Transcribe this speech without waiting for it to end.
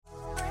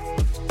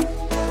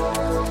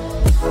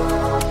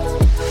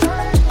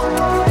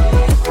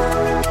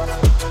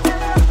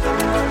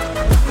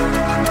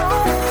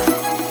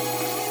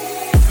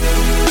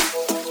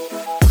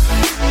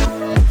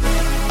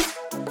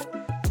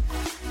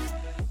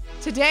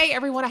Today,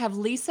 everyone, I have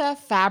Lisa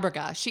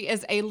Fabrega. She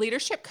is a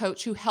leadership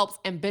coach who helps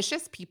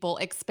ambitious people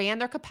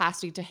expand their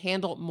capacity to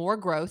handle more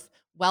growth,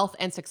 wealth,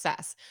 and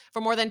success. For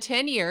more than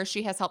 10 years,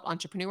 she has helped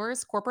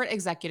entrepreneurs, corporate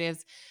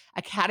executives,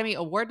 Academy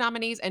Award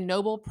nominees, and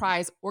Nobel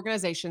Prize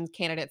organizations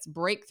candidates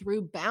break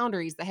through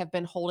boundaries that have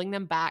been holding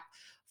them back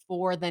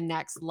for the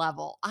next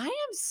level. I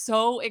am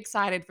so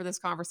excited for this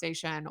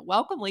conversation.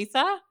 Welcome,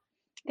 Lisa.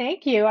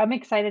 Thank you. I'm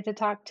excited to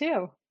talk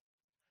too.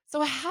 So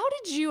how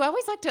did you I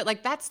always like to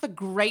like that's the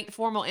great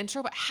formal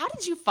intro, but how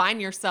did you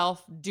find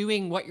yourself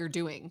doing what you're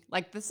doing?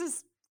 Like this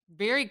is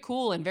very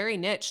cool and very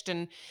niched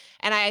and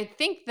I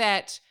think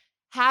that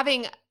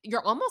having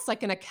you're almost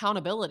like an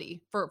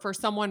accountability for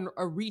someone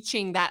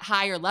reaching that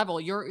higher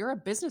level. You're a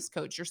business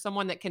coach. You're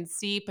someone that can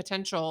see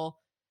potential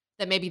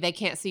that maybe they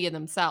can't see in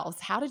themselves.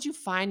 How did you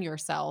find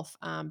yourself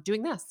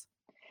doing this?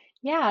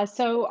 Yeah,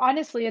 so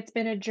honestly, it's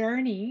been a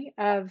journey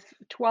of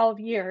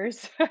 12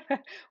 years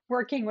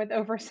working with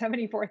over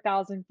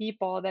 74,000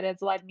 people that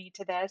has led me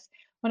to this.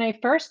 When I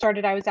first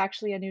started, I was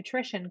actually a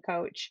nutrition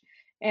coach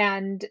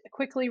and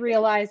quickly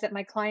realized that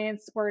my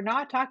clients were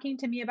not talking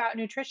to me about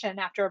nutrition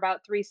after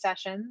about 3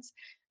 sessions.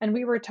 And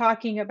we were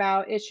talking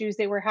about issues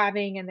they were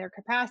having in their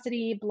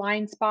capacity,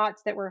 blind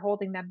spots that were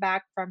holding them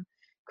back from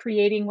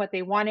creating what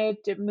they wanted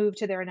to move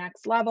to their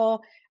next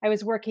level. I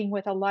was working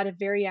with a lot of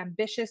very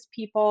ambitious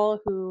people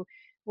who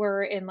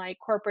were in like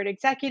corporate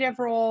executive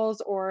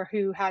roles or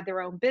who had their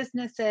own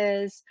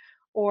businesses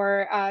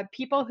or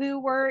people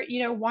who were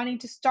wanting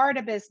to start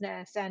a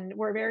business and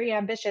were very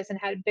ambitious and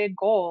had big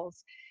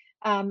goals.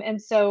 And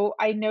so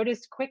I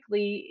noticed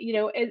quickly,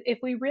 if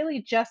we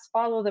really just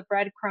follow the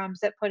breadcrumbs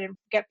that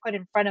get put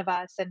in front of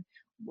us and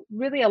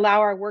really allow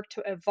our work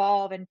to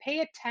evolve and pay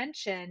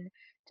attention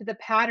to the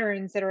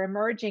patterns that are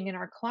emerging in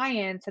our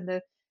clients and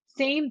the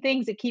same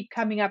things that keep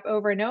coming up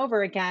over and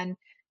over again,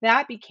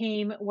 that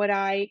became what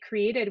I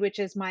created, which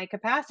is my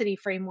capacity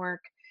framework.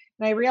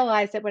 And I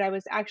realized that what I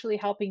was actually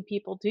helping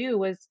people do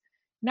was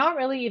not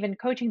really even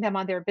coaching them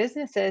on their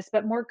businesses,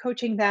 but more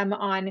coaching them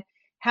on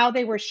how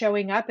they were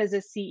showing up as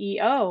a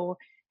CEO,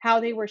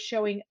 how they were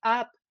showing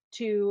up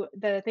to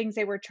the things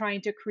they were trying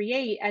to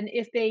create, and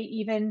if they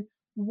even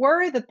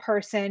were the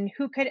person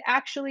who could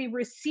actually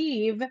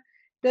receive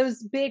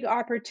those big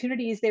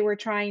opportunities they were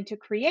trying to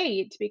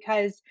create.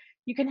 Because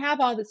you can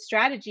have all the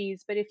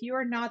strategies, but if you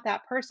are not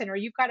that person or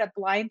you've got a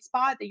blind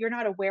spot that you're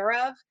not aware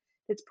of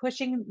that's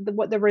pushing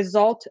what the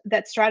result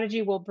that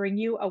strategy will bring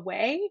you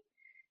away,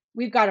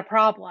 we've got a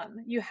problem.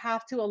 You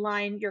have to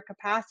align your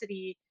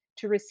capacity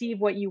to receive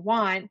what you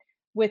want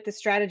with the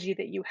strategy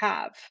that you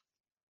have.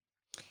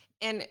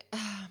 And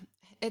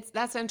it's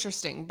that's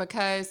interesting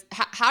because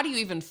how do you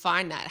even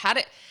find that? How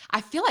did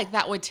I feel like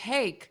that would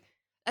take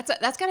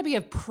that's got to be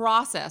a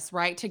process,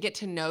 right? To get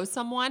to know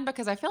someone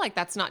because I feel like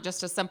that's not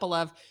just as simple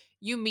of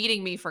you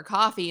meeting me for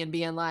coffee and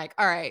being like,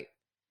 "All right,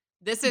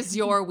 this is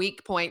your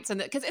weak points." And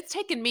because it's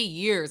taken me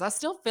years. I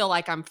still feel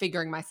like I'm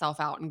figuring myself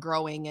out and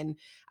growing and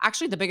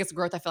actually the biggest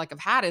growth I feel like I've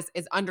had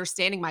is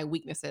understanding my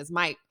weaknesses,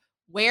 my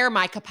where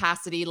my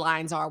capacity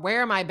lines are,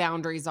 where my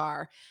boundaries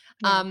are.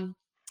 Yeah. Um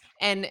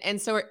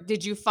and so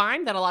did you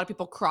find that a lot of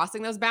people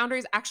crossing those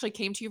boundaries actually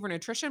came to you for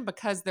nutrition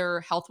because their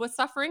health was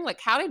suffering?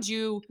 Like, how did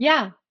you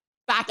Yeah.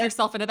 back That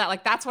yourself into that?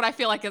 Like, that's what I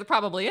feel like it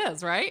probably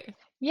is, right?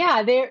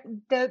 Yeah, there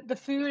the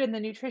food and the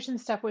nutrition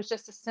stuff was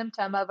just a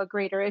symptom of a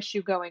greater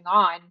issue going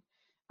on.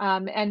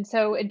 And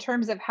so in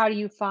terms of how do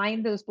you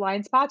find those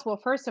blind spots? Well,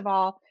 first of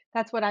all,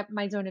 that's what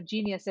my zone of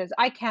genius is.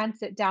 I can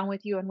sit down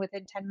with you and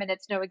within 10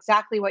 minutes know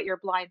exactly what your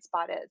blind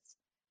spot is.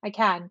 I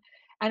can.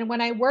 And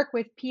when I work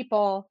with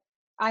people,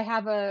 I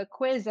have a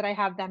quiz that I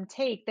have them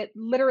take that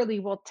literally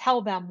will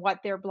tell them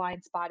what their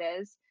blind spot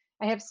is.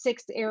 I have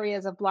 6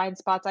 areas of blind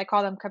spots. I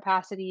call them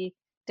capacity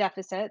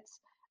deficits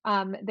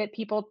that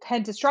people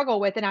tend to struggle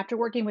with. And after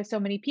working with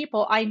so many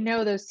people, I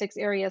know those 6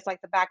 areas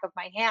like the back of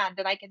my hand.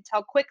 And I can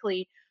tell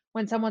quickly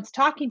when someone's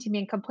talking to me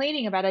and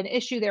complaining about an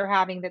issue they're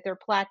having, that they're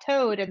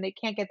plateaued and they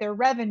can't get their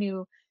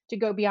revenue to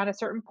go beyond a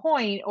certain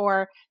point,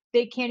 or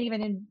they can't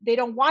even, they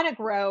don't want to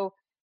grow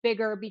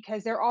bigger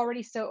because they're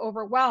already so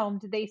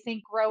overwhelmed. They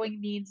think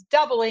growing means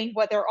doubling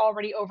what they're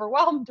already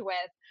overwhelmed with.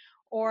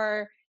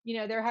 Or,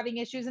 they're having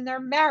issues in their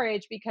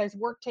marriage because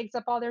work takes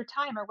up all their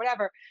time or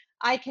whatever.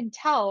 I can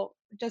tell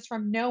just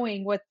from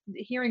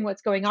hearing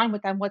what's going on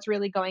with them, what's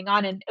really going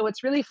on. And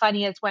what's really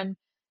funny is when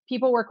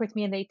people work with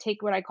me and they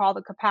take what I call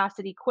the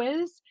capacity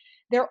quiz,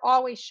 they're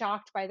always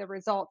shocked by the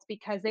results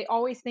because they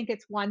always think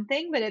it's one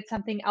thing, but it's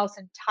something else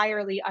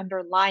entirely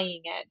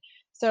underlying it.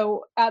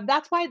 So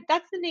that's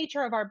the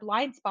nature of our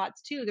blind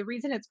spots too. The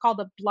reason it's called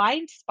a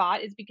blind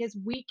spot is because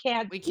we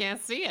can't We see.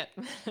 can't see it.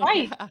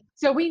 Right. Yeah.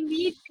 So we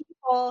need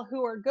people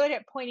who are good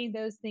at pointing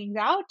those things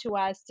out to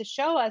us to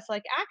show us,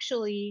 like,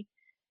 actually,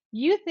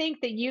 you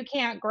think that you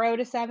can't grow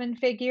to 7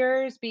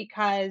 figures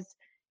because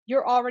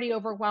you're already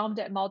overwhelmed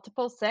at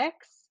multiple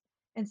 6,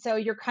 and so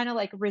you're kinda,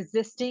 like,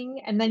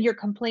 resisting, and then you're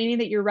complaining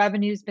that your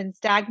revenue's been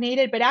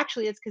stagnated, but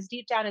actually it's because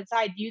deep down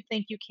inside, you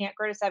think you can't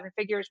grow to 7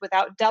 figures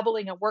without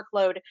doubling a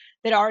workload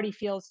that already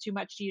feels too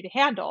much to you to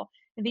handle,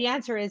 and the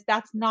answer is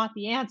that's not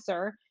the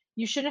answer.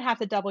 You shouldn't have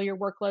to double your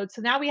workload.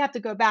 So now we have to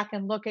go back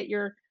and look at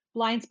your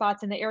blind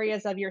spots in the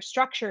areas of your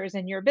structures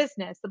and your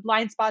business, the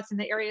blind spots in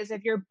the areas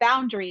of your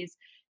boundaries.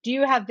 Do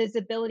you have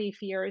visibility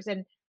fears?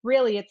 And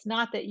really, it's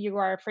not that you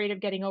are afraid of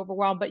getting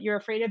overwhelmed, but you're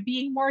afraid of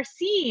being more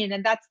seen.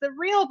 And that's the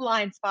real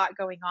blind spot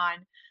going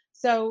on.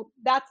 So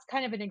that's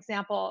kind of an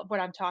example of what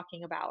I'm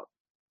talking about.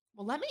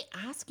 Well, let me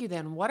ask you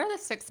then, what are the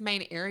 6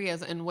 main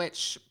areas in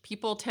which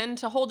people tend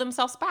to hold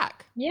themselves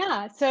back?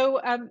 Yeah,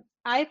 so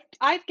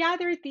I've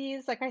gathered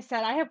these. Like I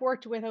said, I have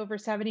worked with over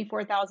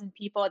 74,000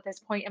 people at this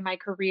point in my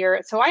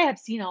career, so I have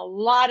seen a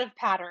lot of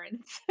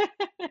patterns,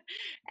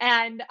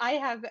 and I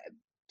have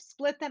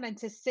split them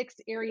into 6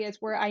 areas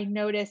where I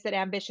notice that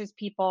ambitious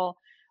people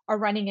are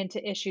running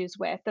into issues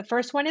with. The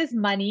first one is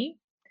money.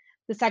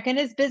 The second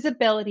is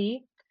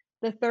visibility.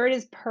 The third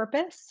is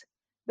purpose.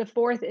 The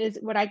fourth is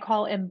what I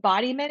call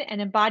embodiment.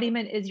 And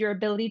embodiment is your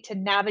ability to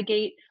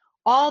navigate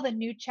all the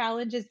new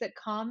challenges that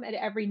come at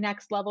every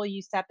next level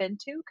you step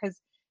into,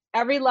 because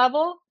every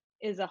level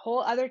is a whole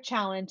other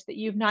challenge that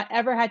you've not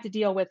ever had to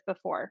deal with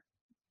before.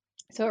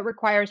 So it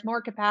requires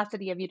more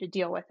capacity of you to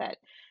deal with it.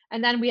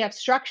 And then we have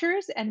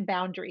structures and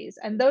boundaries.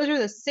 And those are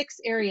the 6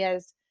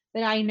 areas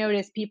that I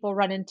notice people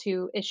run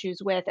into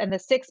issues with, and the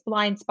 6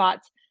 blind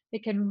spots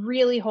that can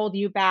really hold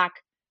you back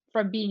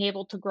from being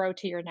able to grow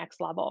to your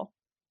next level.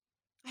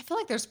 I feel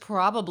like there's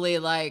probably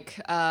like,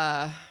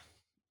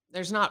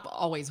 there's not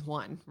always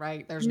one,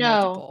 right? There's No,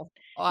 multiple.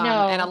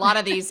 And a no. lot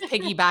of these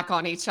piggyback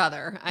on each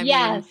other. I mean,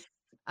 Yes.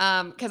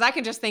 because I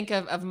can just think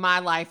of my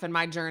life and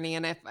my journey,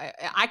 and if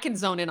I can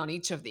zone in on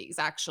each of these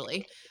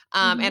actually,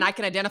 and Hmm. I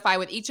can identify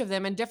with each of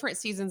them in different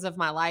seasons of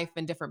my life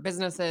and different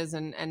businesses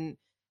and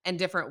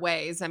different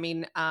ways. I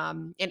mean,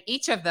 in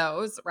each of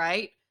those,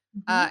 right?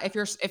 Hmm.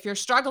 If you're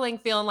struggling,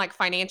 feeling like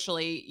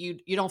financially,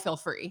 you don't feel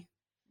free.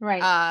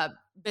 Right. uh,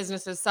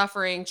 Businesses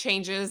suffering,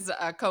 changes,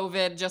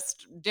 COVID,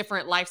 just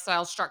different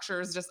lifestyle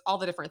structures, just all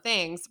the different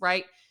things,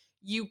 right?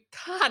 You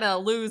kind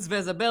of lose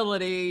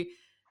visibility.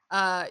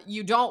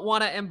 You don't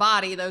want to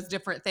embody those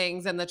different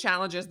things and the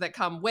challenges that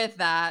come with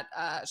that.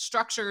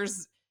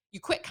 Structures, you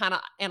quit kind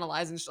of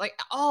analyzing like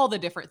all the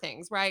different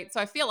things, right?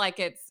 So I feel like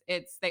it's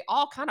they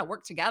all kind of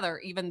work together,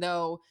 even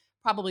though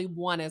probably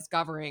one is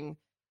governing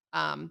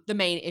the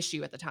main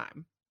issue at the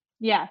time.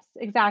 Yes,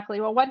 exactly.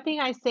 Well, one thing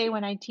I say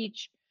when I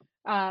teach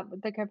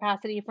the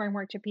capacity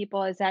framework to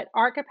people is that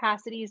our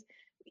capacities,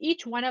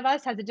 each one of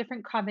us has a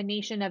different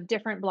combination of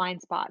different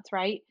blind spots,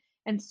 right?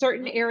 And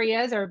certain Mhm.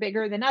 areas are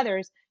bigger than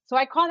others. So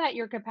I call that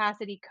your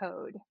capacity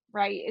code,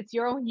 right? It's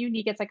your own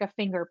unique, it's like a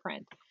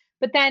fingerprint.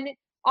 But then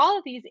all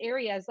of these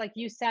areas, like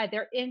you said,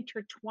 they're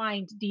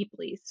intertwined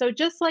deeply. So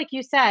just like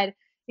you said,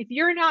 if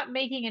you're not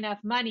making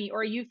enough money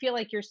or you feel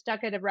like you're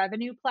stuck at a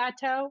revenue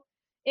plateau,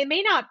 it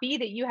may not be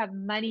that you have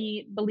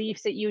money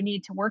beliefs that you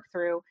need to work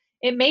through.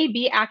 It may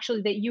be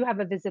actually that you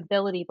have a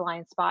visibility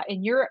blind spot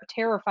and you're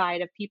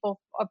terrified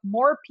of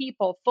more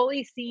people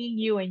fully seeing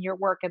you and your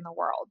work in the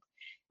world.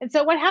 And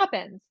so what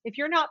happens if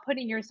you're not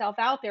putting yourself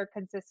out there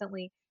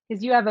consistently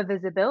because you have a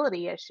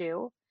visibility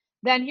issue,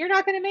 then you're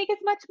not going to make as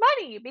much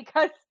money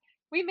because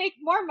we make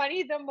more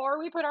money the more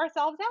we put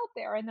ourselves out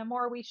there and the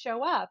more we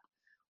show up.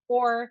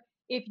 Or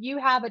if you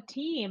have a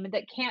team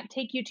that can't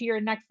take you to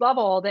your next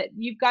level, that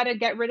you've got to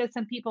get rid of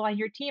some people on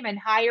your team and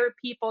hire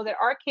people that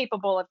are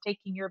capable of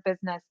taking your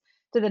business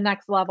to the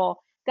next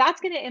level.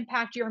 That's going to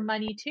impact your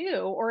money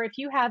too. Or if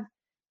you have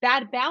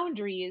bad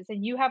boundaries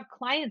and you have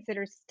clients that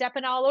are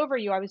stepping all over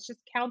you. I was just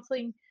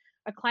counseling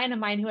a client of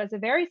mine who has a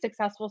very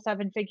successful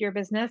 7-figure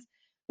business,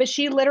 but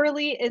she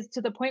literally is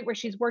to the point where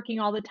she's working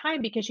all the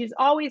time because she's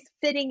always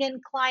fitting in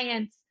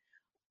clients,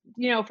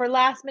 for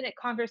last minute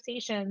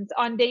conversations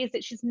on days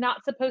that she's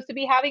not supposed to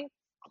be having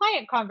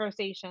client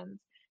conversations.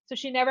 So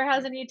she never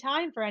has any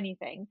time for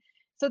anything.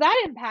 So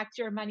that impacts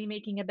your money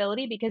making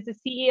ability because the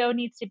CEO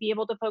needs to be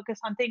able to focus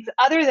on things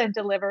other than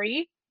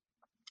delivery.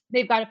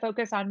 They've got to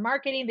focus on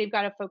marketing, they've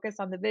got to focus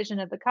on the vision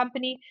of the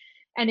company.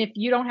 And if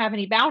you don't have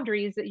any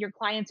boundaries, that your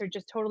clients are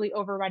just totally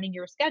overrunning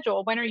your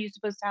schedule, when are you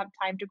supposed to have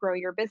time to grow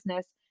your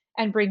business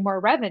and bring more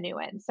revenue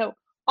in? So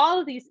all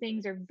of these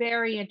things are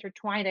very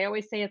intertwined. I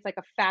always say it's like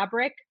a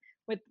fabric,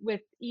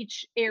 with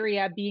each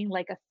area being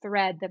like a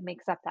thread that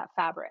makes up that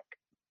fabric.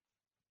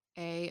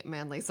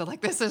 Amen, Lisa.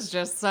 Like this is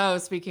just so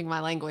speaking my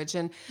language.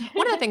 And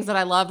one of the things that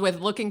I loved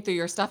with looking through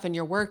your stuff and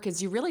your work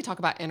is you really talk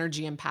about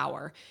energy and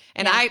power.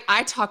 And Yes.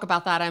 I talk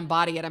about that, I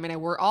embody it. I mean,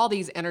 we're all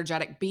these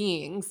energetic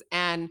beings,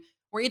 and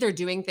we're either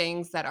doing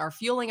things that are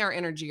fueling our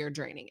energy or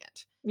draining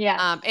it. Yes.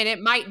 And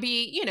it might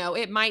be,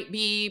 it might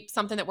be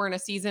something that we're in a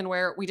season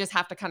where we just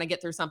have to kind of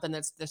get through something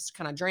that's just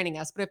kind of draining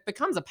us. But if it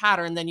becomes a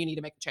pattern, then you need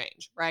to make a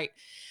change, right?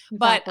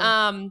 But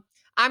Exactly.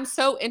 I'm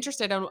so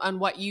interested on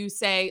what you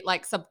say,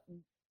 like,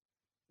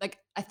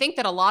 I think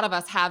that a lot of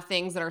us have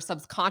things that are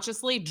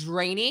subconsciously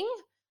draining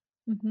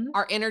Hmm.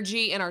 our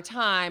energy and our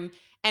time,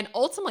 and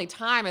ultimately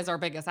time is our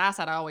biggest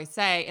asset, I always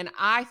say, and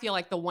I feel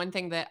like the one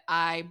thing that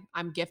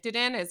I'm gifted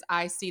in is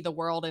I see the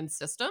world in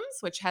systems,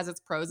 which has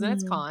its pros and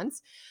its Mm.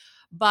 cons,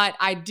 but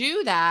I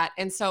do that,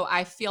 and so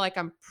I feel like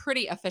I'm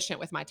pretty efficient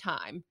with my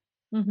time.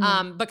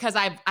 Mhm. because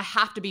I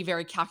have to be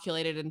very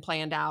calculated and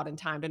planned out and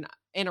timed, and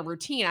in a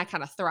routine, I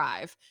kinda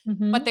thrive.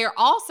 But Mhm. there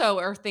also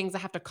are things I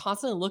have to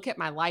constantly look at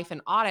my life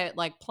and audit,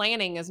 like,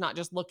 planning is not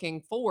just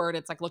looking forward,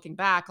 it's like looking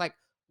back, like,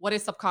 what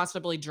is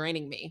subconsciously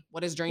draining me?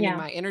 What is draining Yeah.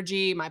 my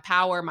energy, my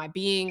power, my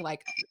being,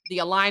 like, the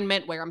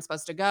alignment, where I'm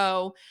supposed to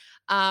go?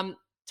 Um,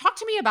 Talk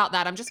to me about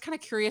that. I'm just kinda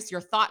curious your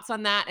thoughts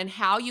on that and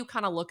how you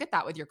kinda look at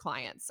that with your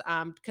clients,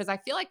 because I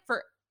feel like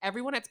for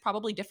everyone, it's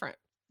probably different.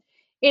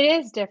 It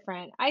is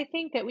different. I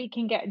think that we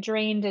can get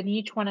drained in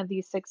each one of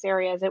these 6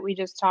 areas that we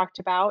just talked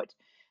about,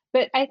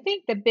 but I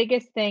think the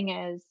biggest thing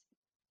is,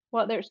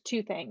 well, there's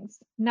 2 things.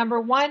 Number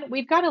 1,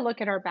 we've gotta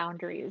look at our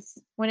boundaries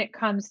when it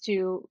comes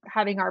to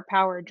having our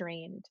power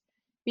drained,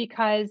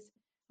 because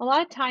a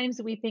lot of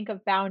times we think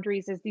of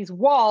boundaries as these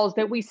walls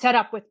that we set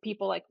up with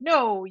people like,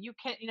 "No, you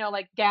can't,"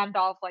 like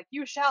Gandalf, like,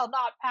 "You shall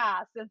not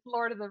pass," in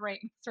Lord of the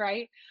Rings,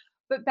 right?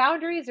 But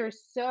boundaries are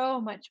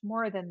so much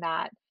more than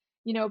that.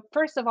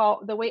 First of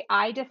all, the way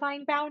I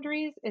define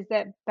boundaries is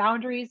that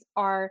boundaries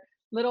are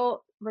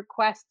little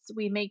requests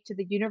we make to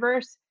the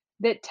universe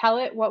that tell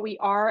it what we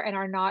are and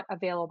are not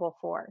available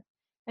for.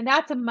 And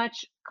that's a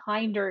much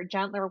kinder,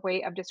 gentler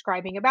way of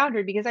describing a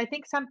boundary, because I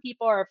think some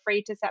people are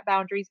afraid to set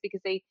boundaries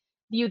because they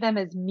view them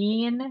as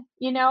mean,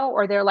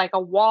 or they're like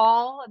a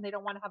wall and they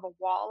don't want to have a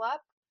wall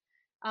up.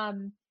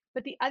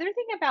 But the other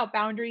thing about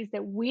boundaries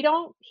that we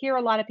don't hear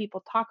a lot of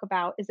people talk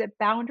about is that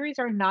boundaries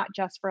are not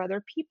just for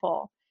other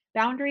people.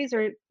 Boundaries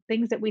are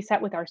things that we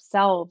set with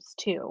ourselves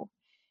too.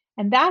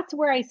 And that's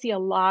where I see a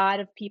lot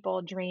of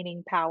people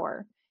draining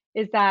power,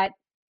 is that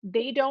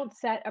they don't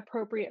set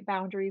appropriate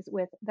boundaries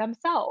with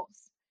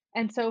themselves.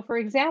 And so, for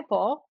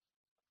example,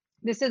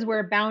 this is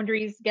where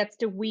boundaries gets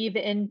to weave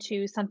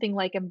into something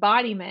like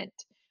embodiment,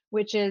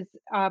 which is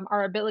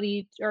our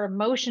ability or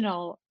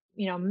emotional,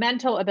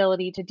 mental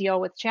ability to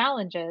deal with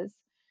challenges.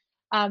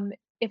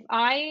 If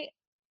I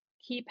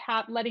keep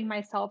letting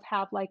myself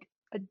have like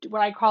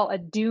what I call a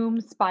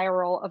doom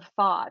spiral of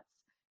thoughts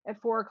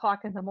at 4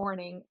 o'clock in the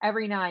morning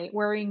every night,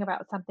 worrying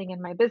about something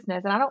in my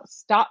business, and I don't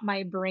stop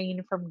my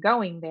brain from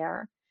going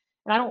there,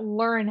 and I don't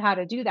learn how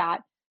to do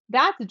that,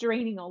 that's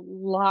draining a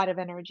lot of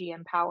energy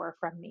and power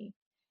from me.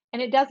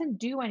 And it doesn't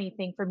do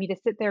anything for me to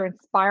sit there and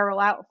spiral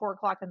out at 4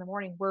 o'clock in the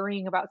morning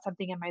worrying about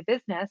something in my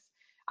business.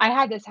 I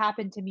had this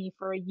happen to me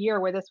for a year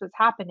where this was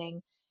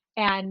happening.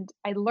 And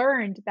I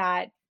learned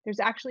that there's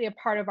actually a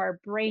part of our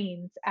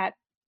brains at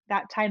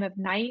that time of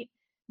night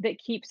that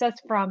keeps us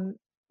from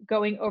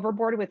going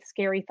overboard with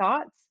scary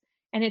thoughts,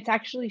 and it's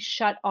actually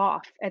shut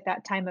off at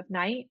that time of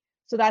night.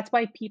 So that's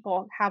why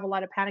people have a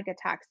lot of panic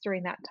attacks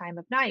during that time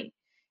of night.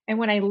 And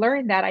when I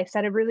learned that, I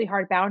set a really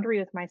hard boundary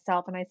with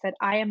myself and I said,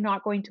 I am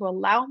not going to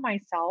allow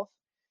myself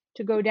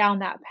to go down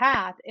that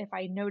path if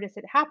I notice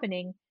it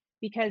happening,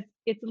 because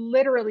it's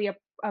literally a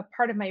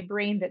part of my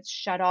brain that's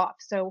shut off.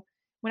 So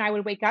when I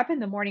would wake up in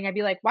the morning, I'd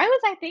be like, why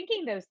was I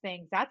thinking those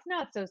things? That's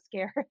not so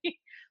scary.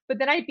 But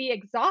then I'd be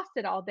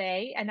exhausted all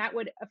day, and that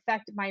would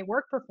affect my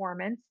work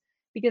performance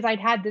because I'd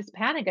had this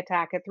panic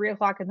attack at 3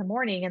 o'clock in the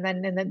morning. And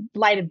then in the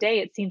light of day,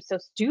 it seems so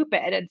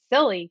stupid and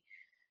silly.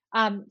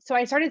 So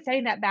I started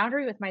setting that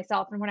boundary with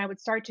myself. And when I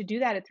would start to do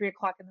that at 3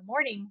 o'clock in the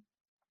morning,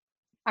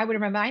 I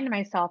would remind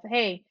myself,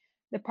 hey,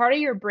 the part of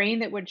your brain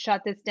that would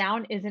shut this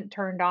down isn't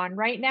turned on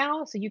right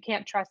now. So you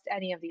can't trust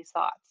any of these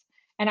thoughts.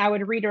 And I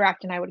would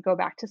redirect and I would go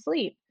back to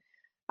sleep.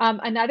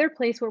 Another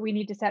place where we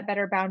need to set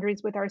better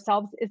boundaries with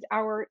ourselves is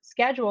our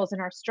schedules and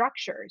our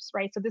structures,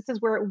 right? So this is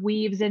where it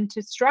weaves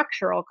into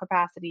structural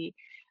capacity.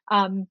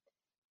 Um,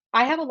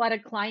 I have a lot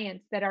of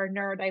clients that are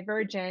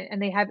neurodivergent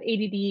and they have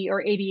ADD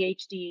or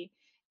ADHD.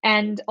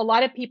 And a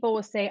lot of people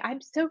will say,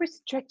 I'm so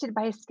restricted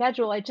by a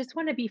schedule. I just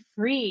want to be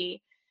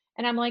free.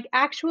 And I'm like,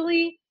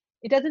 actually,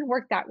 it doesn't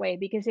work that way,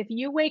 because if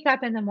you wake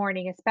up in the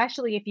morning,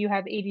 especially if you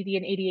have ADD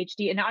and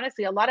ADHD, and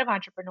honestly, a lot of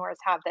entrepreneurs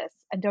have this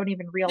and don't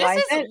even This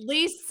realize is it.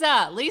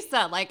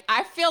 Lisa, like,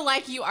 I feel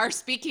like you are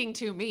speaking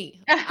to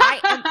me.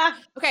 I am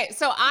okay,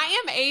 so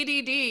I am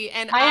ADD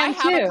and I I am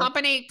have a too.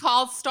 company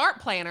called Start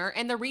Planner,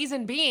 and the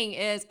reason being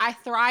is I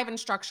thrive in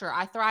structure,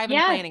 I thrive in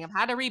Yes, planning, I've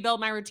had to rebuild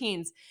my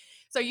routines.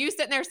 So you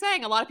sitting there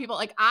saying a lot of people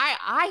like,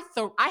 I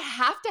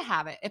have to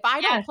have it. If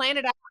I don't yes, plan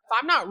it out, if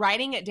I'm not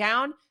writing it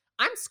down,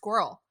 I'm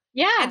squirrel.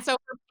 yeah, And so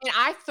and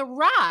I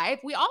thrive,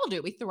 we all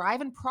do, we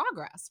thrive in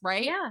progress,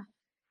 right? yeah,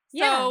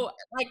 yeah. So,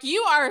 like,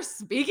 you are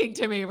speaking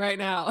to me right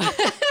now.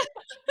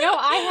 No,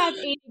 I have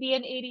ADD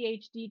and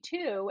ADHD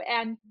too,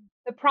 and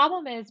the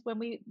problem is when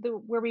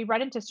where we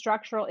run into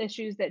structural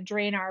issues that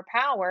drain our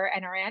power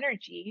and our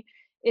energy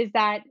is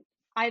that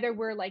either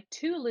we're like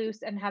too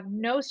loose and have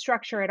no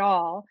structure at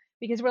all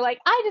because we're like,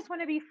 I just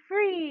want to be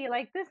free,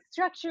 like this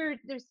structure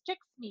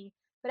restricts me.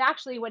 But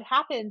actually what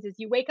happens is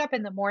you wake up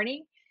in the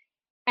morning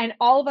and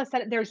all of a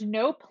sudden there's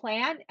no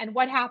plan, and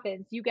what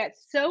happens? You get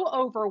so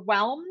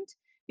overwhelmed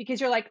because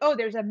you're like, "Oh,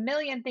 there's a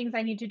million things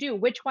I need to do.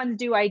 Which ones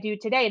do I do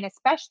today?" And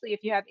especially if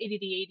you have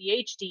ADD,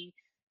 ADHD,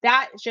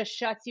 that just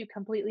shuts you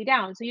completely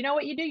down. So you know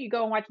what you do? You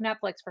go and watch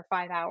Netflix for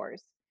 5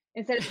 hours.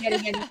 instead of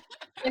getting any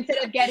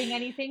instead of getting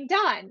anything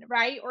done,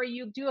 right? Or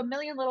you do a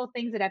million little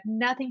things that have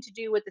nothing to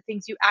do with the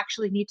things you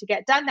actually need to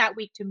get done that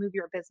week to move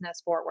your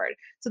business forward.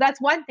 So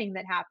that's one thing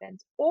that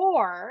happens.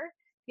 Or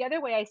the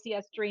other way I see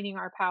us draining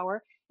our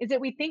power is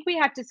that we think we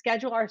have to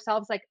schedule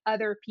ourselves like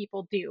other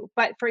people do.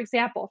 But for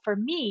example, for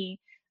me,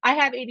 I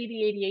have ADD,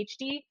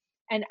 ADHD,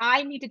 and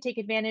I need to take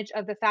advantage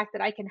of the fact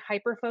that I can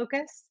hyper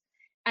focus,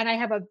 and I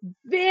have a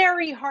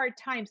very hard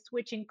time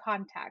switching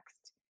context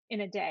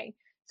in a day.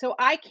 So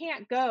I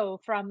can't go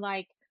from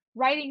like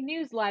writing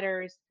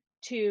newsletters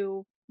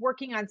to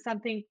working on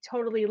something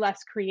totally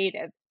less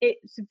creative.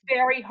 It's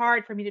very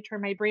hard for me to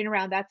turn my brain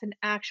around. That's an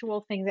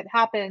actual thing that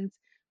happens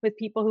with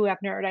people who have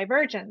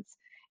neurodivergence.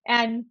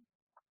 And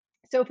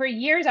so for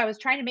years I was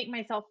trying to make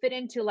myself fit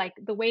into like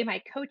the way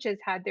my coaches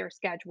had their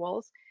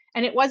schedules,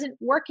 and it wasn't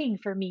working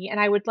for me, and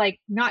I would like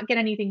not get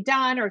anything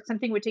done, or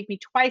something would take me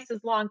twice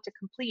as long to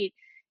complete.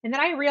 And then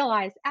I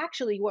realized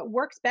actually what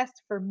works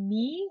best for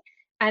me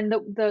and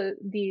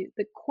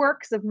the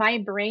quirks of my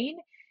brain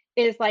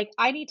is like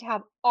I need to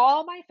have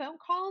all my phone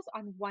calls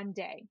on one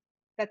day.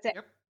 That's it.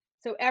 Yep.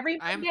 So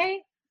every I'm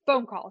Monday,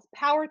 phone calls.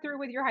 Power through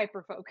with your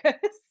hyper focus.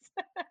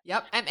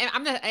 Yep, and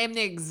I'm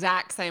the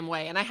exact same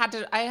way, and I had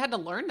to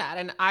learn that,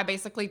 and I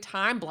basically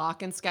time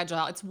block and schedule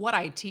out. It's what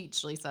I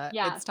teach, Lisa.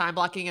 Yes. It's time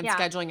blocking and Yeah.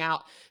 scheduling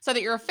out so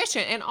that you're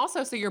efficient, and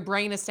also so your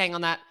brain is staying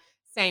on that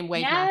same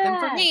wave math. And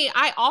for Yes. me,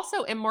 I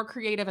also am more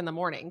creative in the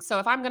morning. So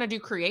if I'm going to do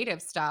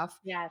creative stuff,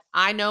 Yes.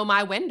 I know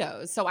my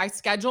windows. So I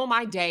schedule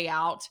my day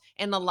out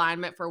in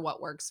alignment for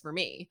what works for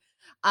me.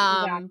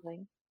 Um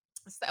Exactly.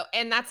 so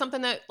and that's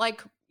something that,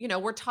 like,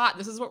 we're taught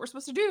this is what we're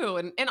supposed to do,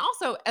 and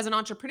also as an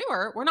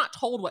entrepreneur, we're not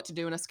told what to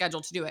do in a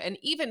schedule to do it. And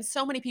even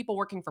so many people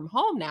working from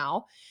home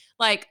now,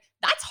 like,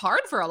 that's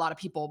hard for a lot of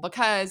people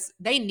because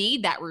they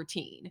need that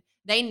routine.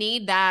 They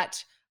need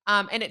that,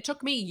 and it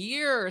took me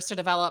years to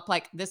develop,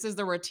 like, this is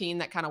the routine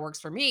that kind of works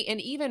for me,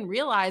 and even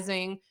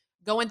realizing,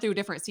 going through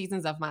different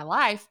seasons of my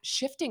life,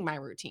 shifting my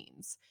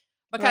routines.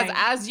 Because Right.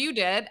 as you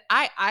did,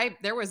 I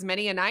there was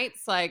many a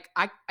nights, like,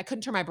 I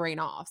couldn't turn my brain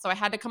off. So I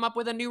had to come up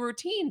with a new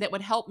routine that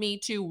would help me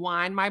to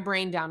wind my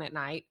brain down at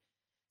night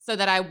so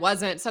that I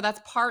wasn't so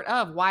that's part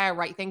of why I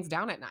write things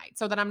down at night,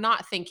 so that I'm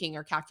not thinking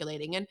or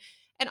calculating. And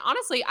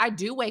honestly, I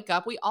do wake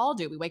up, we all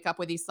do. We wake up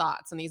with these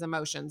thoughts and these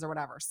emotions or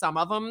whatever. Some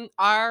of them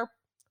are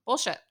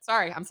bullshit.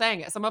 Sorry, I'm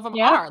saying it. Some of them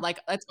Yep. are. Like,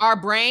 it's our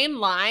brain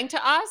lying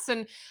to us,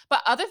 and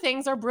but other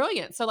things are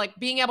brilliant. So, like,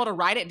 being able to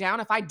write it down,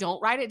 if I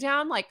don't write it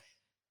down, like,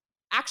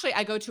 actually,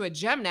 I go to a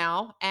gym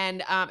now,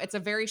 and it's a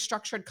very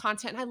structured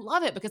content, and I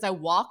love it because I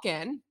walk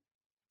in,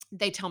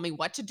 they tell me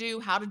what to do,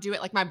 how to do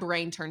it, like, my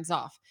brain turns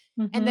off.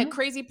 And the Mhm.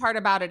 crazy part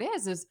about it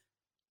is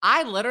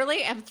I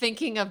literally am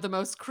thinking of the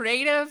most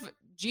creative,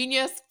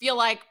 genius, feel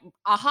like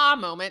aha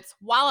moments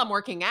while I'm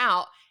working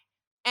out,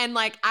 and,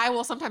 like, I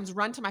will sometimes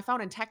run to my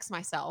phone and text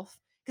myself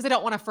because I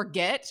don't wanna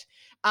forget,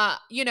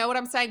 you know what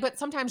I'm saying? But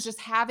sometimes just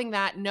having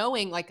that,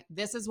 knowing, like,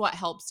 this is what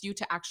helps you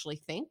to actually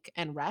think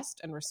and rest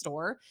and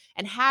restore,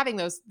 and having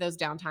those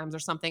downtimes or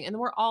something, and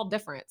we're all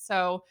different.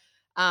 So,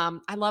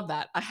 I love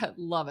that. I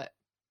love it.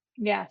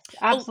 Yes,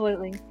 Well,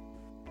 absolutely.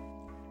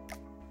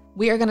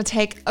 we are gonna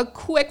take a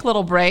quick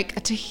little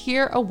break to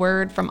hear a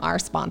word from our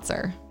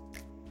sponsor.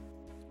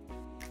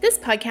 This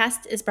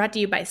podcast is brought to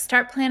you by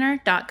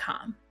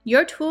StartPlanner.com,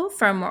 your tool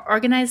for a more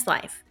organized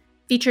life.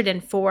 Featured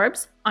in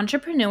Forbes,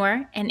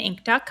 Entrepreneur, and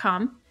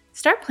Inc.com,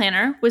 Start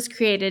Planner was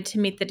created to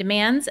meet the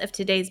demands of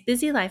today's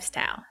busy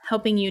lifestyle,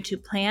 helping you to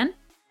plan,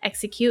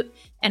 execute,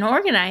 and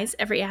organize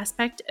every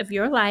aspect of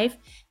your life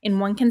in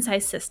one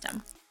concise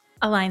system.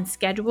 Align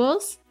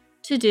schedules,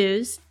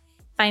 to-dos,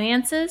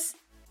 finances,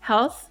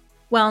 health,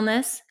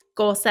 wellness,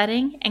 goal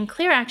setting, and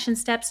clear action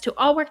steps to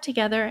all work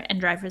together and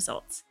drive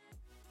results.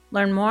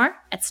 Learn more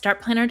at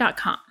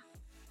startplanner.com.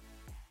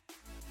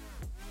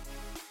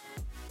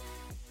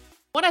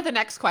 One of the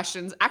next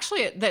questions,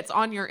 actually, that's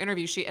on your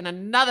interview sheet, and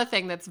another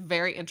thing that's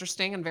very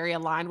interesting and very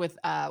aligned with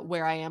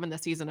where I am in the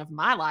season of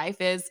my life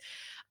is,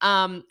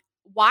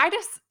 why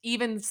does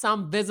even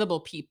some visible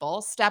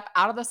people step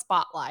out of the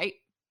spotlight?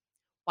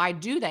 Why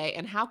do they?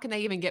 And how can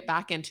they even get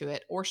back into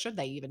it? Or should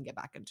they even get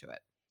back into it?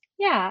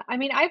 Yeah, I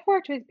mean, I've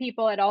worked with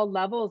people at all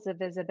levels of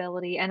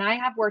visibility, and I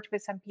have worked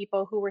with some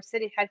people who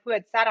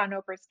had sat on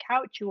Oprah's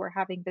couch who were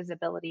having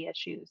visibility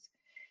issues.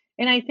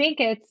 And I think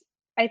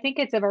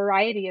it's a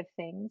variety of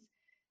things.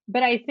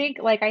 But I think,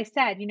 like I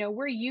said,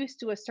 we're used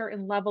to a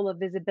certain level of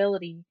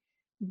visibility,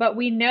 but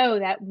we know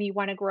that we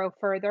want to grow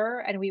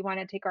further and we want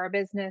to take our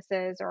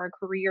businesses or our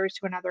careers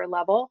to another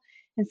level.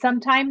 And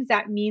sometimes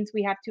that means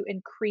we have to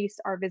increase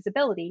our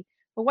visibility.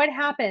 But what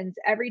happens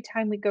every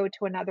time we go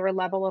to another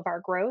level of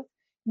our growth?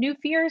 New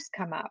fears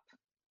come up.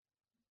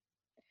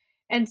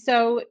 And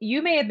so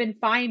you may have been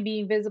fine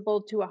being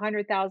visible to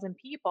 100,000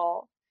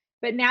 people,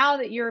 but now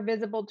that you're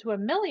visible to a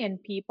million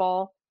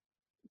people,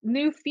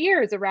 new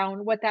fears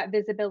around what that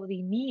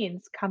visibility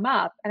means come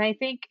up. And I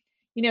think,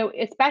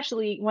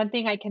 especially one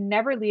thing I can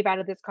never leave out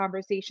of this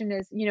conversation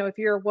is, if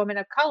you're a woman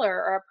of color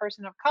or a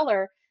person of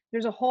color,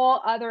 there's a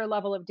whole other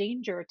level of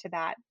danger to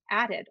that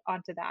added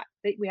onto that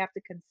we have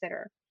to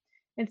consider.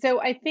 And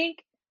so I think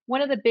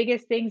one of the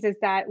biggest things is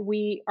that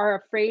we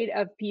are afraid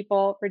of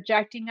people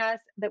rejecting us,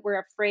 that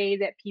we're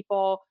afraid that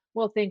people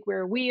will think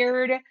we're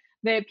weird,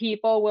 that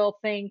people will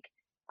think,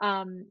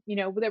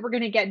 that we're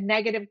going to get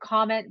negative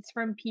comments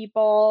from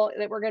people,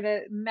 that we're going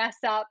to mess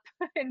up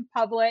in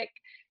public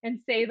and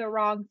say the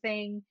wrong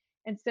thing.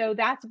 And so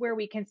that's where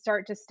we can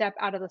start to step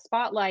out of the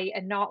spotlight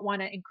and not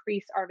want to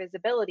increase our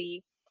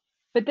visibility.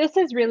 But this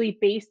is really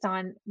based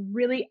on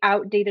really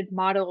outdated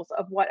models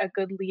of what a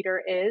good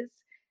leader is.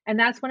 And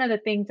that's one of the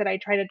things that I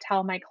try to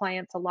tell my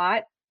clients a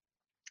lot.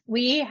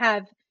 We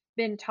have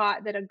been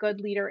taught that a good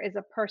leader is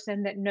a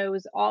person that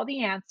knows all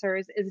the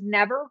answers, is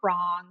never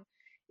wrong,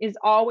 is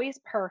always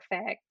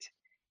perfect,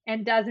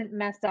 and doesn't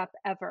mess up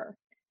ever.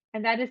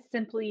 And that is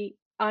simply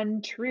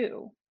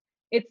untrue.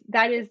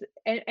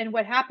 And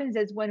what happens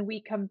is when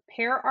we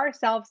compare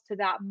ourselves to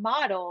that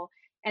model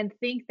and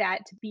think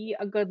that to be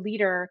a good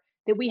leader,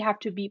 that we have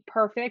to be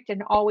perfect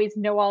and always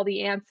know all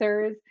the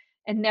answers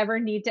and never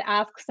need to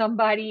ask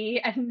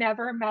somebody and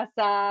never mess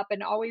up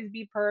and always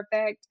be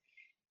perfect,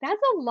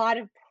 that's a lot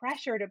of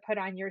pressure to put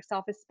on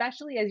yourself,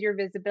 especially as your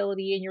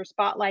visibility and your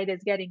spotlight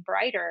is getting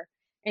brighter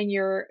and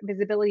your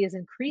visibility is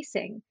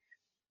increasing.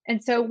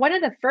 And so, one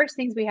of the first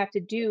things we have to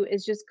do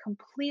is just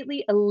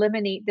completely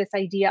eliminate this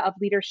idea of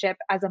leadership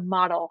as a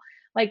model.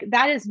 Like,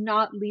 that is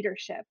not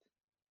leadership.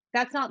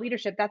 That's not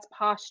leadership. That's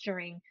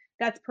posturing.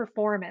 That's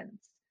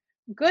performance.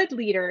 Good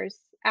leaders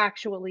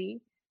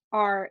actually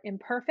are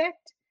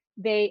imperfect.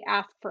 They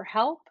ask for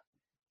help.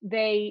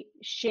 They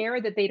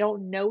share that they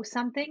don't know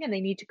something and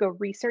they need to go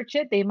research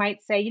it. They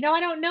might say, I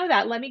don't know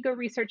that. Let me go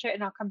research it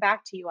and I'll come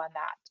back to you on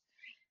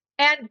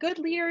that. And good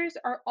leaders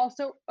are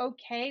also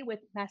okay with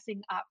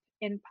messing up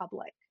in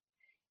public.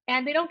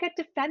 And they don't get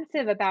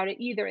defensive about it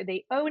either.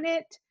 They own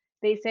it.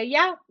 They say,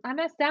 yeah, I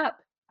messed up.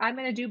 I'm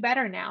going to do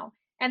better now.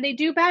 And they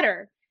do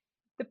better.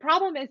 The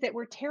problem is that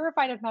we're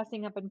terrified of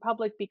messing up in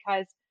public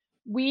because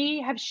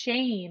we have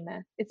shame.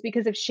 It's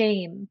because of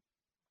shame.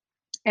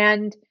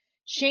 And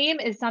shame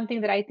is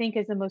something that I think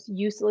is the most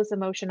useless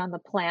emotion on the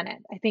planet.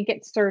 I think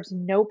it serves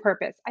no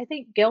purpose. I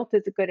think guilt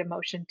is a good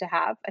emotion to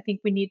have. I think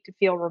we need to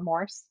feel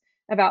remorse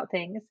about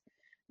things.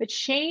 But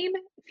shame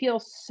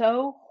feels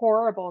so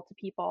horrible to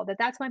people that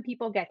that's when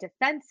people get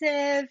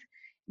defensive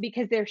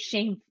because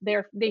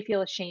they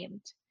feel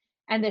ashamed.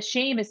 And the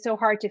shame is so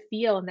hard to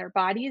feel in their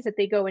bodies that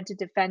they go into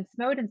defense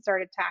mode and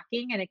start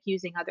attacking and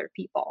accusing other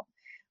people.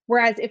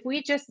 Whereas if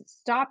we just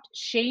stopped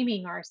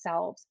shaming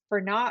ourselves for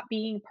not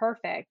being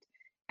perfect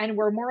and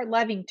we're more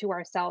loving to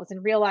ourselves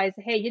and realize,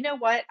 hey, you know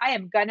what? I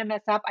am going to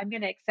mess up. I'm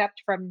going to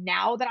accept from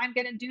now that I'm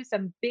going to do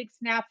some big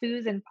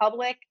snafus in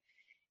public.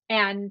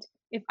 And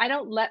if I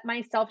don't let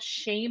myself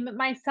shame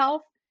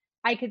myself,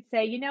 I could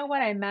say, you know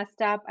what? I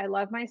messed up. I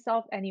love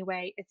myself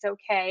anyway. It's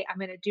okay. I'm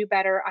going to do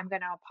better. I'm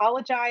going to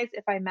apologize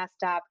if I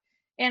messed up.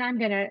 And I'm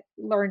going to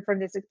learn from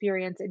this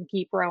experience and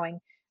keep growing.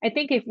 I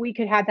think if we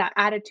could have that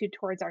attitude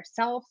towards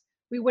ourselves,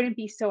 we wouldn't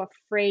be so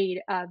afraid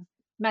of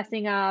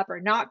messing up or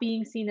not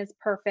being seen as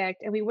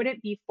perfect. And we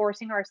wouldn't be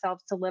forcing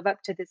ourselves to live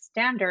up to this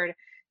standard.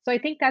 So I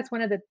think that's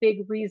one of the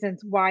big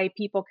reasons why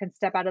people can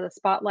step out of the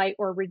spotlight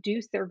or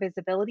reduce their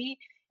visibility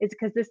is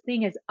because this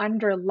thing is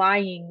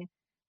underlying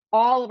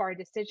all of our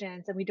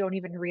decisions and we don't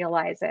even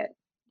realize it.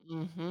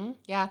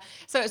 Yeah.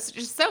 So it's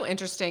just so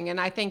interesting, and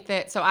I think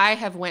that I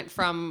have went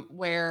from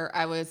where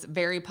I was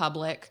very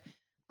public.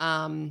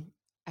 Um,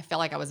 I felt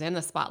like I was in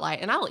the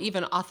spotlight, and I'll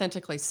even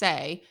authentically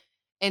say,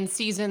 in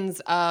seasons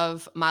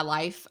of my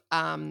life,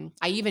 I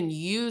even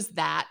use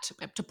that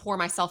to pour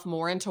myself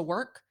more into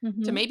work, to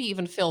Mhm. maybe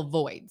even fill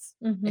voids,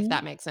 if Mhm.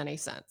 that makes any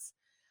sense.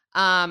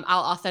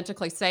 I'll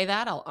authentically say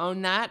that. I'll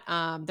own that.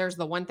 There's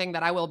the one thing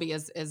that I will be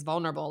is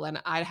vulnerable,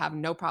 and I have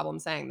no problem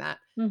saying that.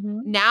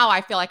 Mhm. Now I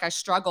feel like I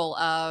struggle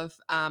of,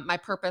 my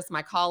purpose,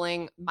 my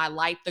calling, my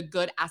light, the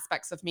good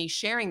aspects of me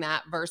sharing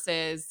that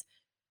versus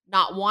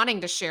not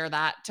wanting to share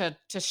that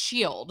to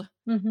shield,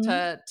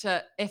 Mhm.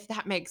 to if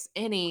that makes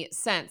any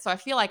sense. So I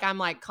feel like I'm,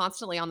 like,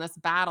 constantly on this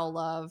battle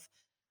of,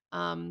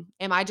 am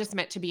I just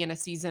meant to be in a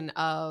season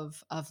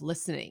of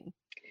listening, of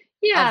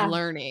Yeah.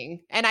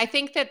 learning? And I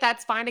think that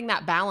that's finding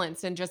that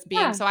balance and just being,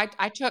 Yeah. so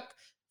I took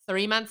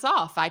 3 months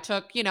off. I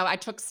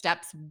took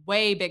steps,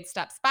 way big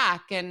steps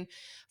back, and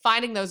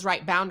finding those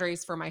right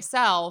boundaries for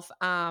myself.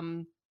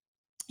 And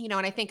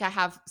I think I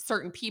have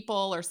certain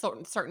people or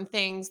certain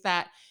things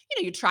that,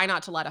 you try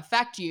not to let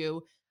affect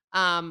you,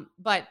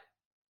 but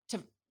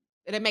to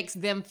it makes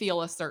them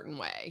feel a certain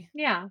way.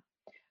 Yeah.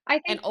 I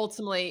And think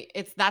ultimately,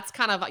 that's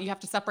kind of, you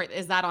have to separate,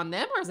 is that on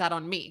them or is that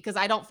on me? Because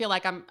I don't feel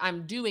like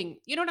I'm doing,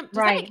 does that make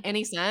right.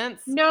 any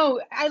sense? No,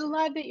 I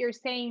love that you're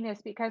saying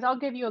this because I'll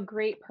give you a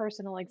great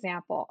personal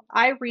example.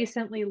 I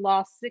recently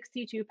lost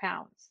 62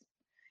 pounds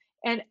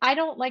and I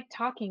don't like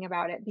talking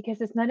about it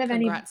because it's none of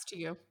any Congrats to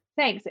you.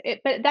 thanks.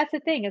 But that's the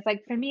thing. It's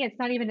like for me, it's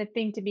not even a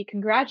thing to be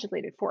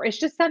congratulated for. It's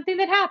just something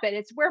that happened.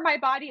 It's where my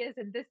body is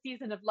in this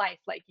season of life,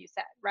 like you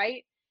said,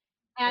 right?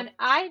 And Yep.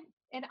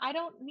 I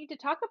don't need to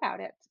talk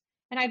about it.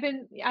 And I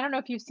don't know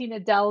if you've seen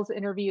Adele's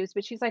interviews,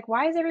 but she's like,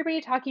 why is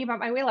everybody talking about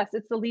my weight loss?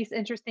 It's the least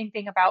interesting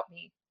thing about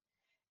me.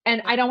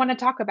 and I Yep. don't want to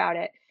talk about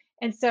it.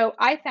 And so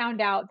I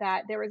found out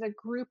that there was a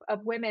group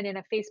of women in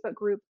a Facebook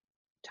group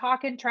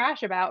talking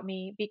trash about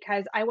me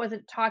because I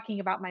wasn't talking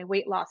about my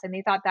weight loss, and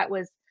they thought that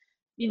was,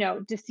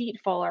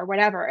 deceitful or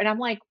whatever. And I'm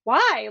like,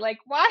 why? Like,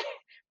 why?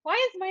 Why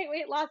is my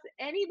weight loss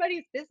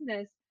anybody's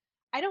business?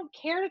 I don't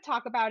care to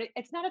talk about it.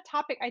 It's not a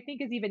topic I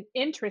think is even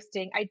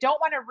interesting. I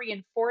don't want to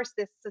reinforce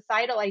this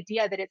societal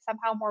idea that it's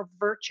somehow more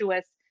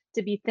virtuous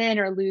to be thin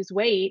or lose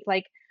weight.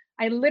 Like,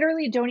 I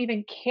literally don't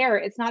even care.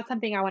 It's not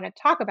something I want to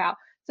talk about.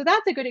 So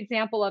that's a good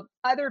example of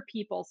other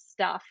people's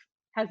stuff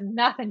has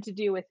nothing to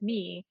do with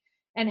me,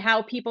 and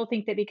how people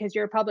think that because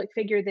you're a public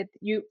figure that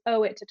you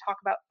owe it to talk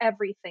about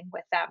everything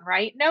with them,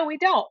 right? No, we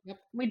don't. Yep.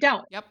 We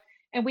don't. Yep.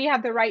 And we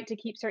have the right to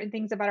keep certain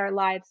things about our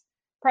lives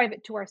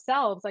private to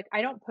ourselves. Like,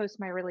 I don't post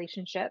my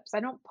relationships. I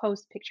don't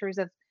post pictures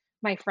of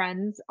my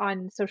friends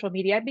on social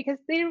media because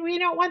we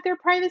don't want their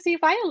privacy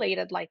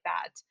violated like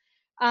that.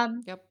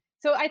 Um, Yep.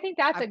 so I think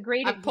that's I've a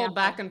great I've pulled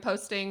back example. and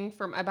posting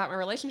from about my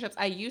relationships.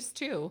 I used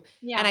to,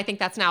 and Yeah. I think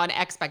that's now an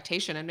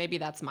expectation, and maybe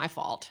that's my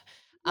fault.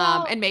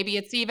 Well, And maybe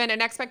it's even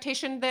an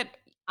expectation that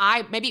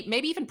I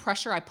maybe even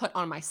pressure I put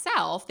on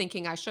myself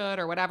thinking I should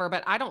or whatever,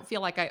 but I don't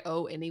feel like I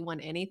owe anyone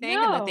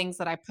anything, and the no. things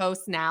that I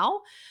post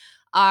now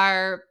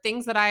are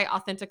things that I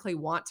authentically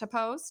want to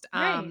post.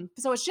 Right.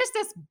 So it's just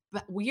this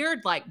weird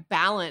like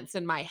balance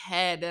in my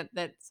head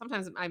that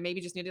sometimes I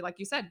maybe just need to, like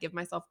you said, give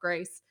myself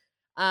grace.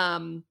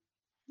 Um,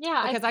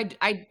 Yeah. because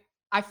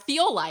I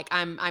feel like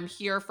I'm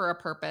here for a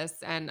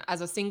purpose, and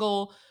as a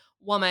single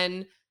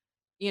woman,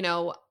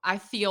 I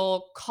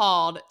feel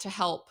called to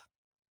help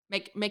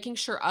making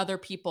sure other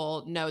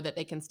people know that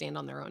they can stand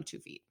on their own 2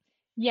 feet.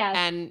 Yes.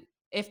 And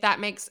if that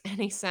makes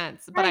any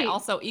sense, but I Right.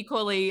 also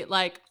equally,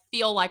 like,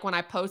 feel like when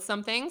I post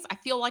some things, I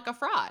feel like a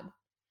fraud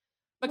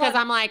because Well,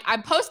 I'm like,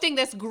 I'm posting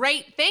this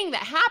great thing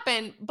that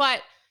happened,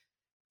 but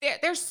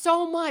there's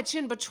so much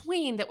in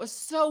between that was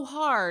so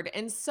hard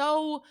and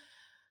so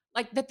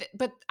like that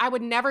but I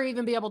would never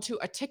even be able to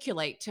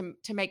articulate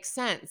to make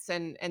sense,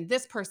 and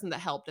this person that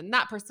helped and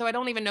that person, so I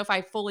don't even know if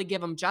I fully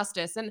give them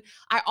justice, and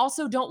I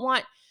also don't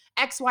want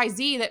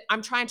XYZ that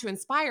I'm trying to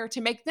inspire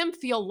to make them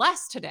feel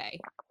less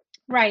today.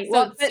 right.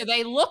 So Well, but so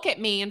they look at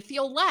me and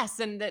feel less,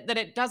 and that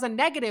it does a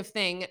negative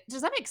thing.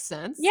 Does that make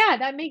sense? yeah,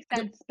 that makes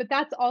Do sense, but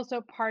that's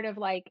also part of,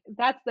 like,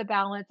 that's the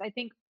balance. I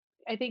think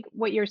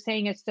what you're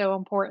saying is so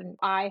important.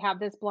 I have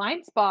this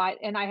blind spot,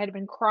 and I had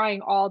been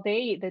crying all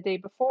day the day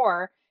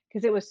before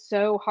because it was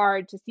so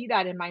hard to see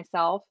that in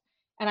myself,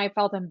 and I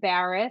felt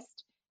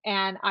embarrassed,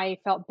 and I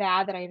felt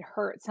bad that I had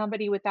hurt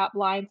somebody with that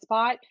blind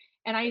spot,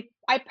 and I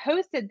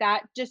posted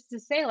that just to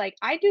say, like,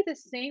 "I do the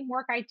same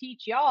work I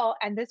teach y'all,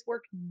 and this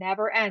work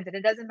never ends, and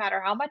it doesn't matter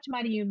how much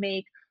money you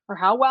make or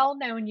how well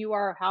known you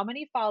are or how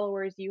many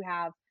followers you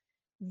have.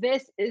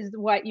 This is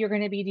what you're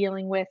going to be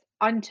dealing with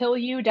until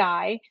you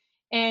die.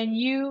 And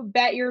you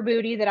bet your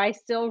booty that I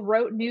still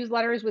wrote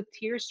newsletters with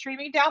tears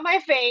streaming down my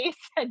face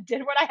and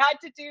did what I had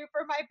to do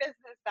for my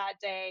business that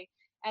day.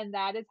 And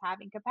that is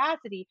having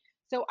capacity.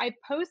 So I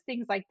post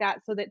things like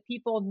that so that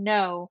people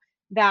know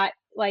that,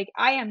 like,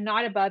 I am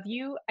not above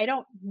you. I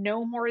don't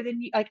know more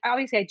than you. Like,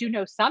 obviously, I do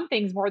know some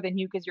things more than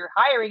you because you're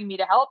hiring me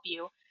to help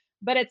you.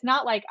 But it's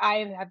not like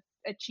I have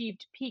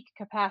achieved peak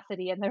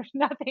capacity and there's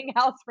nothing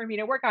else for me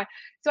to work on.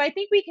 So I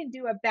think we can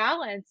do a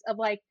balance of,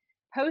 like,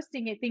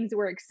 posting it things that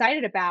we're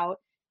excited about,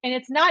 and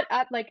it's not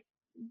up like,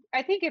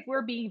 I think if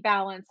we're being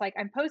balanced, like,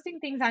 I'm posting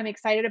things I'm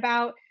excited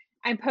about,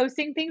 I'm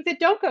posting things that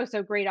don't go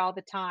so great all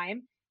the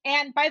time.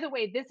 And by the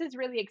way, this is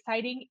really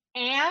exciting,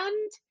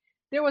 and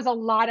there was a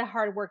lot of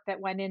hard work that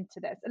went into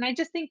this. And I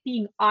just think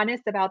being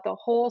honest about the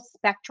whole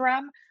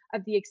spectrum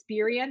of the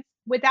experience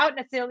without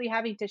necessarily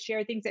having to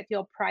share things that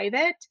feel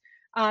private,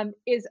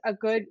 is a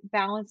good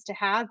balance to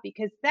have,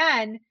 because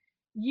then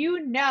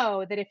you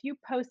know that if you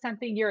post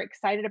something you're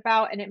excited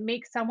about and it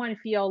makes someone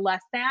feel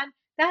less than,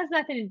 that has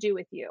nothing to do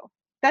with you.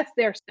 That's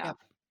their stuff. Yep,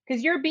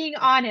 Because you're being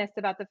yep, honest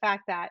about the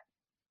fact that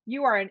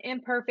you are an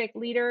imperfect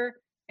leader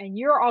and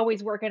you're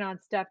always working on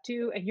stuff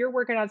too. And you're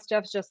working on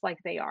stuff just like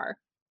they are.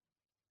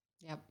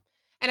 yep.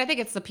 And I think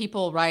it's the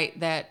people, right,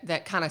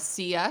 that kinda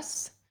see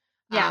us,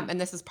 Yeah. and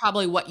this is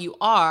probably what you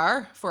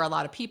are for a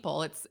lot of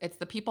people. It's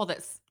the people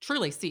that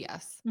truly see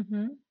us.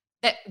 Hmm.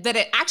 That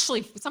it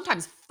actually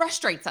sometimes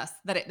frustrates us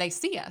that they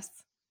see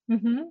us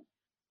Hmm.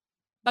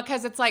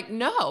 because it's like,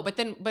 "No," but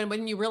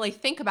when you really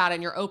think about it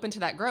and you're open to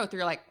that growth,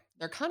 you're like,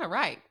 "They're kinda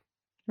right.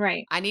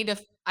 Right. I need to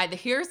f I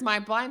here's my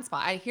blind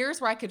spot.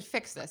 Here's where I could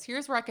fix this.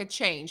 Here's where I could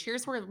change.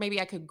 Here's where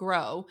maybe I could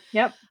grow."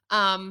 Yep.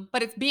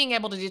 But it's being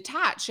able to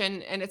detach,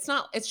 and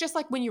it's just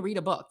like when you read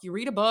a book. You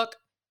read a book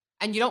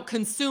and you don't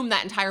consume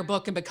that entire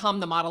book and become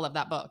the model of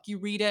that book. You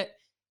read it,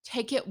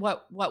 take it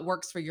what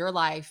works for your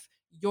life,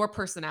 your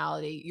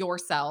personality,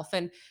 yourself.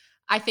 And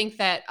I think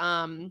that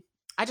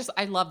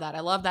I love that. I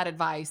love that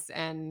advice.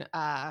 And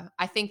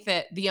I think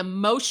that the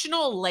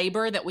emotional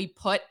labor that we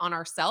put on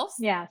ourselves,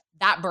 Yes.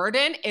 that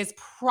burden is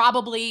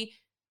probably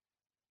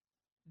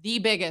the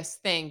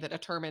biggest thing that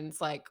determines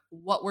like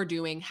what we're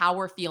doing, how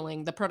we're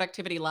feeling, the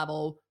productivity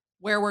level,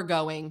 where we're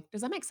going.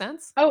 Does that make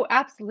sense? Oh,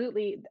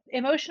 absolutely.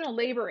 Emotional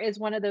labor is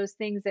one of those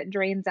things that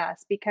drains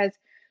us because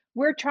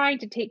we're trying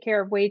to take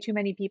care of way too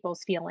many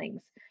people's feelings.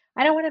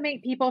 I don't want to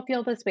make people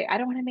feel this way. I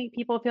don't want to make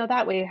people feel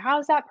that way.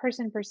 How's that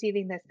person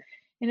perceiving this?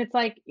 And it's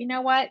like, you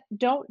know what?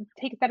 Don't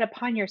take that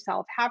upon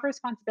yourself. Have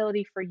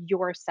responsibility for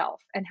yourself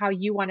and how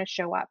you want to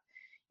show up.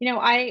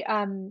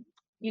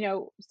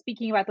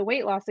 Speaking about the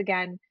weight loss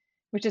again,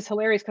 which is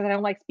hilarious because I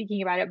don't like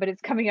speaking about it, but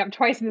it's coming up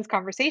twice in this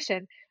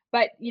conversation.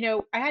 But,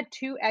 I had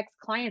 2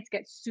 ex-clients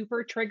get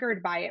super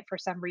triggered by it for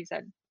some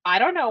reason. I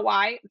don't know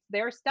why, it's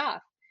their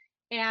stuff.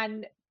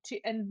 And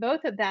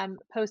both of them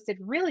posted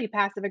really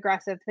passive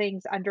aggressive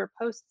things under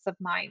posts of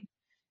mine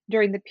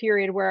during the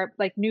period where,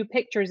 like, new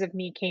pictures of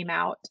me came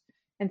out,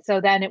 and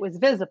so then it was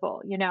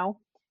visible.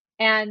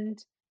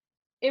 And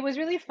it was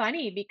really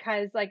funny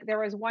because, like, there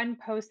was one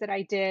post that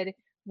I did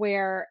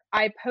where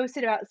I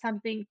posted about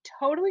something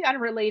totally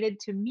unrelated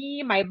to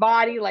me, my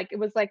body, like, it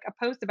was like a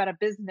post about a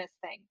business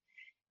thing.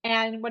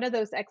 And one of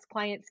those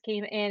ex-clients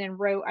came in and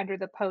wrote under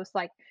the post,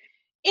 like,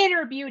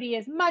 "Inner beauty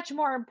is much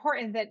more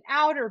important than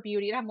outer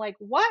beauty." And I'm like,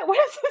 "What? What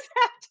does this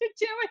have to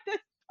do with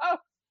this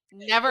post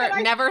that Never,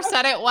 I never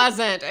said it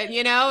wasn't. It's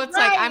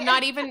like Right. I'm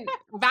not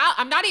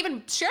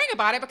even sharing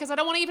about it because I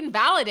don't want to even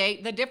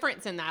validate the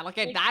difference in that. Like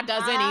that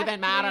doesn't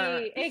even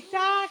matter. Exactly, It's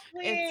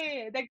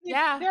exactly. Like, it's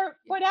yeah. their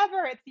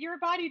whatever, it's your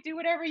body, do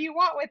whatever you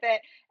want with it.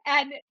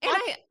 And And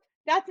I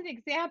that's an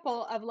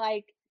example of,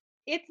 like,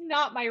 it's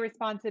not my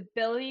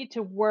responsibility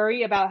to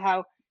worry about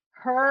how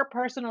her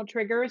personal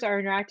triggers are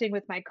interacting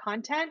with my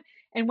content,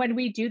 and when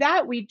we do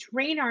that, we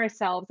drain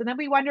ourselves, and then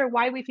we wonder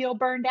why we feel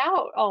burned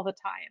out all the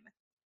time.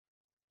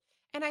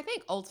 and I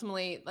think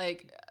ultimately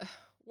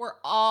we're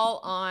all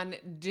on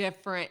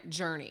different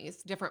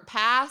journeys, different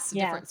paths,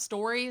 Yes. different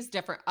stories,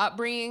 different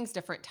upbringings,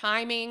 different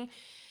timing.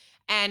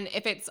 And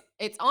if it's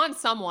on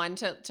someone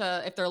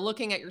to if they're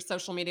looking at your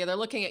social media, they're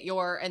looking at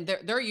and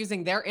they're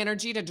using their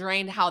energy to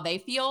drain how they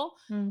feel,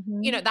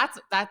 Mhm.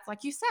 that's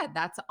like you said,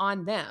 that's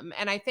on them.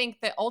 And I think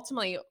that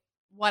ultimately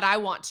what I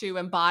want to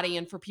embody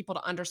and for people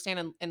to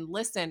understand and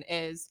listen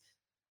is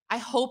I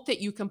hope that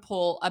you can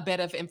pull a bit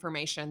of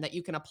information that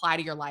you can apply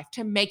to your life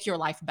to make your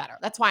life better.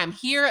 That's why I'm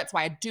here. That's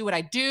why I do what I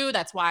do.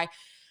 That's why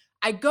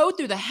I go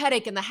through the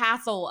headache and the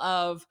hassle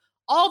of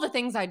all the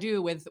things I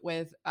do with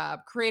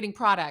creating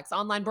products,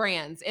 online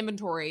brands,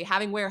 inventory,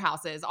 having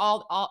warehouses,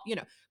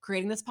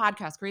 creating this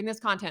podcast, creating this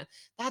content.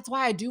 That's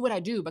why I do what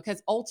I do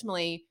because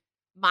ultimately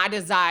my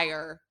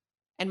desire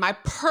and my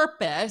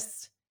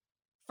purpose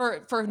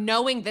for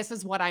knowing this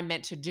is what I'm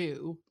meant to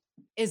do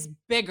is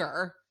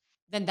bigger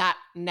than that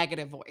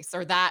negative voice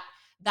or that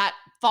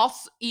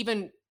false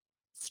even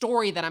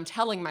story that I'm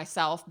telling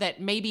myself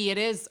that maybe it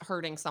is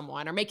hurting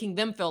someone or making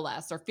them feel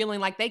less or feeling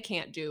like they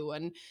can't do.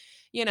 And,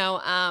 you know,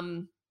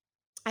 um,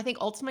 I think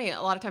ultimately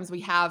a lot of times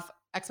we have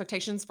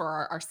expectations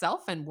for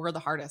ourselves and we're the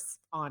hardest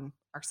on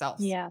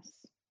ourselves. Yes,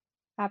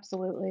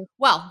 absolutely.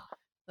 Well,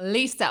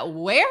 Lisa,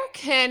 where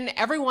can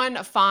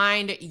everyone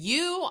find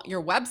you,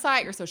 your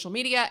website, your social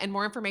media, and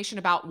more information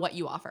about what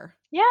you offer?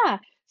 Yeah.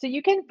 So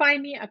you can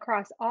find me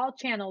across all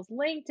channels: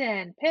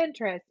 LinkedIn,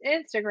 Pinterest,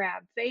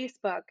 Instagram,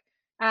 Facebook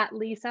at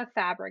Lisa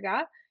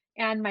Fabrega.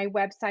 And my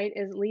website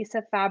is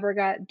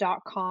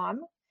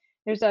lisafabrega.com.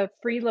 There's a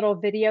free little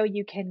video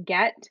you can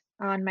get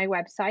on my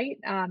website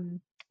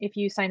if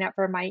you sign up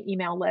for my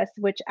email list,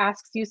 which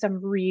asks you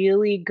some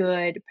really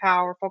good,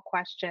 powerful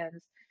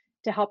questions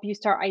to help you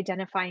start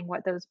identifying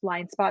what those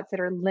blind spots that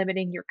are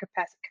limiting your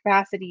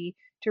capacity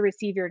to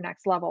receive your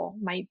next level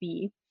might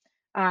be.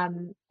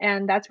 And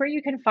that's where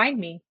you can find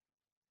me.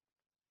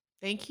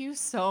 Thank you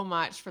so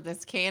much for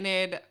this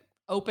candid,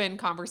 open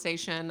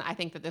conversation. I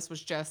think that this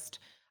was just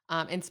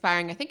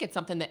inspiring. I think it's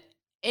something that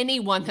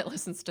anyone that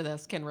listens to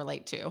this can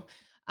relate to.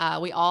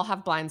 We all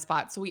have blind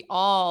spots, so we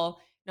all,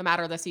 no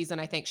matter the season,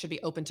 I think should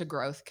be open to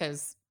growth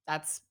because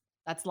that's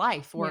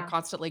life. We're Yeah.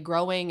 constantly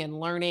growing and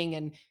learning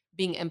and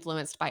being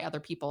influenced by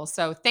other people.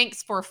 So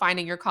thanks for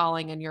finding your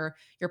calling and your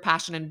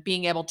passion and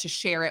being able to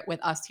share it with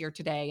us here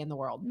today in the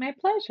world. My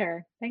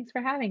pleasure. Thanks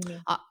for having me.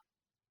 Uh,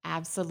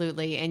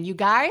 Absolutely. And you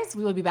guys,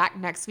 we will be back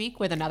next week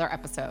with another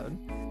episode.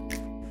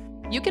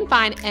 You can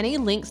find any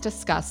links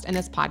discussed in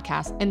this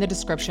podcast in the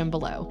description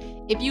below.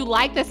 If you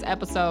like this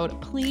episode,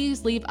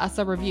 please leave us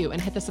a review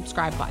and hit the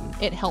subscribe button.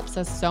 It helps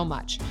us so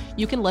much.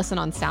 You can listen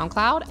on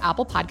SoundCloud,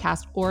 Apple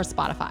Podcast, or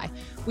Spotify.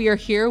 We are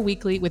here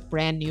weekly with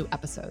brand new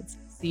episodes.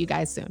 See you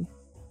guys soon.